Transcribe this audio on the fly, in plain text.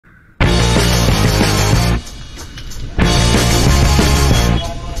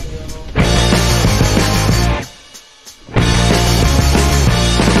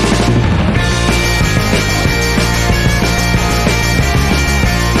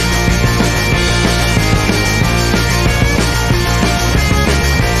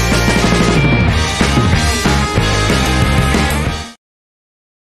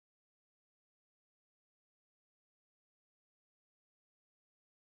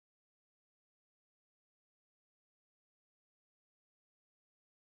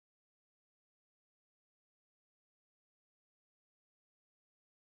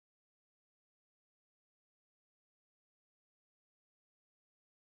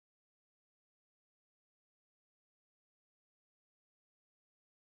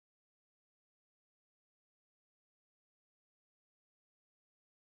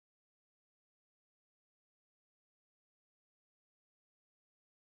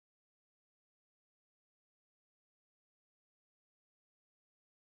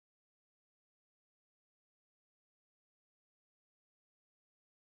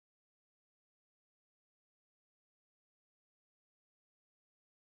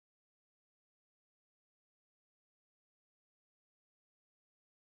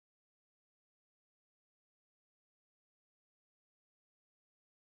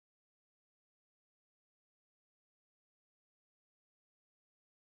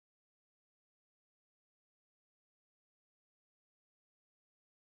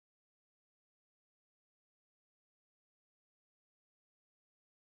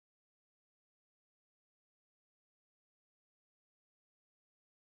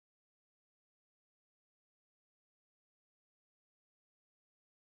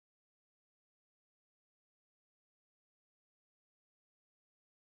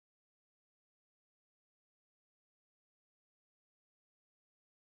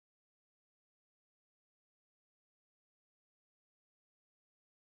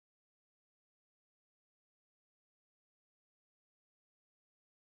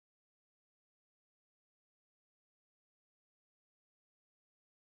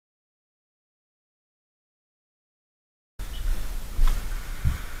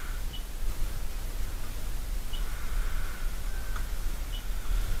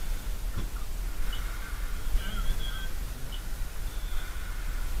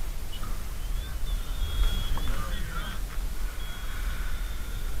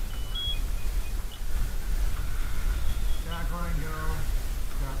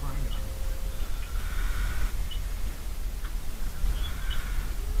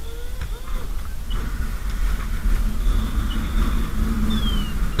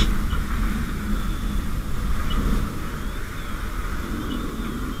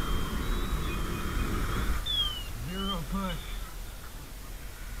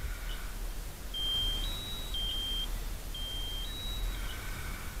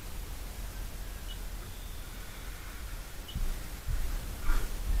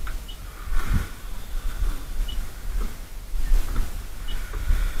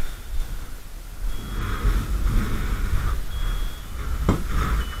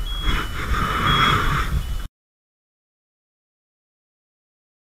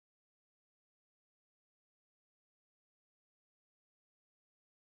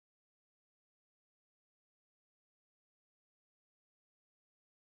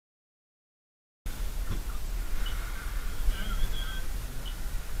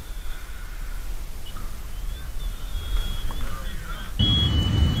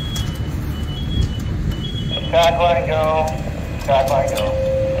Attack line go. Attack line go.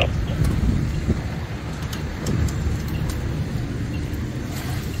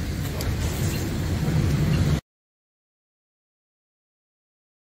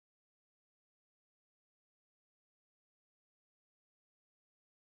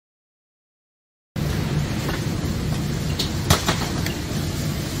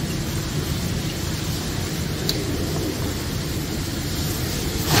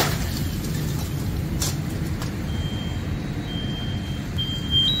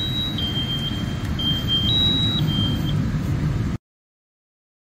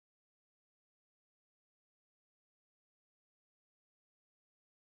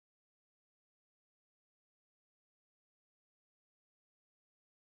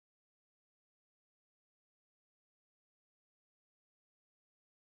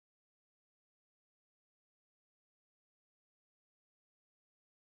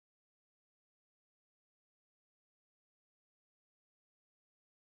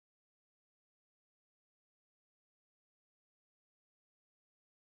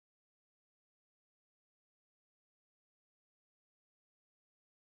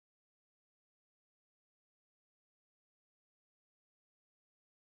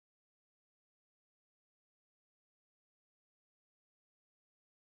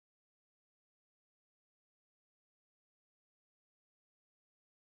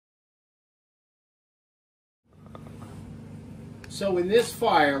 So in this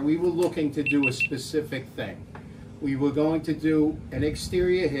fire, we were looking to do a specific thing. We were going to do an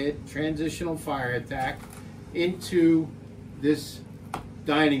exterior hit, transitional fire attack, into this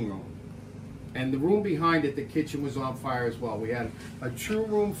dining room. And the room behind it, the kitchen, was on fire as well. We had a true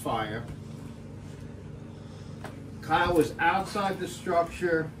room fire. Kyle was outside the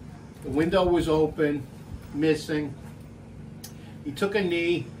structure. The window was open, missing. He took a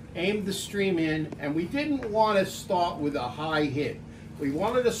knee, aimed the stream in, and we didn't want to start with a high hit. We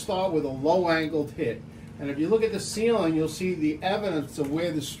wanted to start with a low-angled hit. And if you look at the ceiling, you'll see the evidence of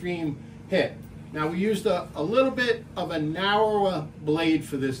where the stream hit. Now, we used a little bit of a narrower blade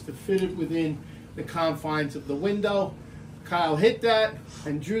for this to fit it within the confines of the window. Kyle hit that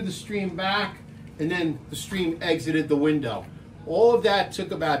and drew the stream back, and then the stream exited the window. All of that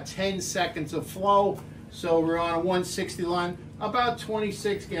took about 10 seconds of flow, so we're on a 160 line, about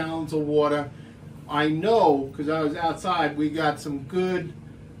 26 gallons of water. I know, because I was outside, we got some good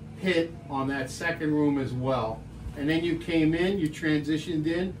hit on that second room as well. And then you came in, you transitioned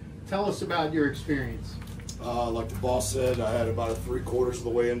in. Tell us about your experience. Like the boss said, I had about 3/4 of the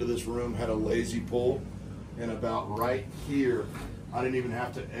way into this room, had a lazy pull, and about right here, I didn't even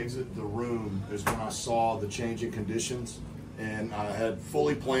have to exit the room, is when I saw the changing conditions. And I had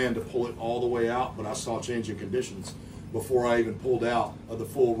fully planned to pull it all the way out, but I saw changing conditions before I even pulled out of the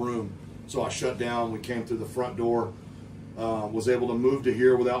full room. So I shut down, we came through the front door, was able to move to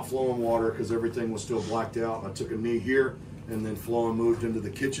here without flowing water because everything was still blacked out. I took a knee here and then flowing moved into the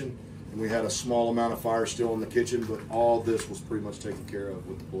kitchen, and we had a small amount of fire still in the kitchen, but all this was pretty much taken care of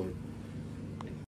with the blade.